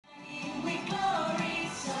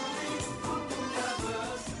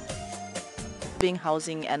Being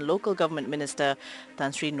Housing and Local Government Minister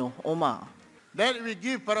Tan Sri Noh Omar. That we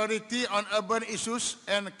give priority on urban issues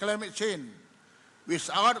and climate change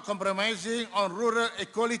without compromising on rural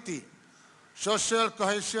equality, social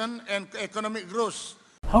cohesion and economic growth.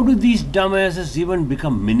 How do these dumbasses even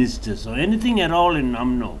become ministers or anything at all in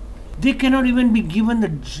UMNO? They cannot even be given the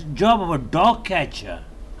job of a dog catcher.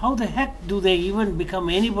 How the heck do they even become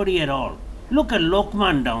anybody at all? Look at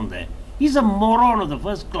Lokman down there. He's a moron of the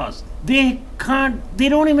first class. They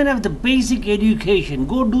don't even have the basic education.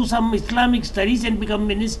 Go do some Islamic studies and become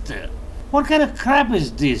minister. What kind of crap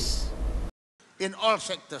is this? In all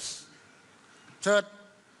sectors. Third,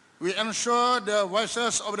 we ensure the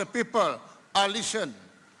voices of the people are listened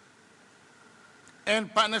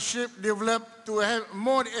and partnership developed to have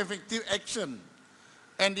more effective action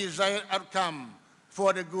and desired outcome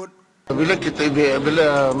for the good. Bila kita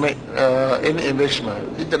make any investment,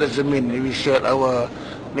 it doesn't mean we share our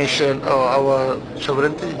nation or our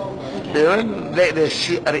sovereignty. They don't like the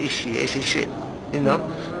CREC, as he said, they not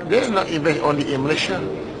invest only in Malaysia,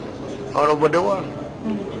 all over the world.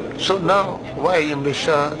 So now, why in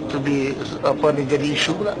Malaysia to be jadi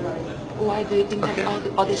issue pula? Why do you think that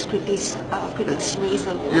all these critics raise?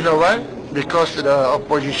 You know why? Because the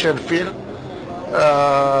opposition feel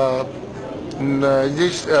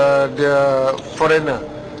the foreigner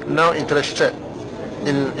now interested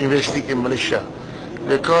in investing in Malaysia.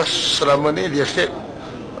 Because selama ni dia said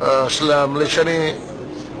selama Malaysia ni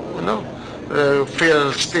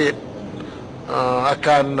failed state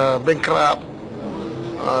akan bankrupt,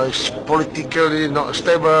 politically not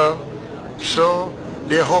stable. So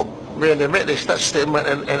they hope when they make the start statement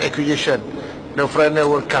and acquisition, the foreigner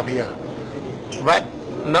will come here. But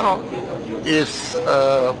now it's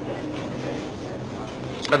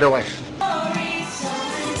otherwise.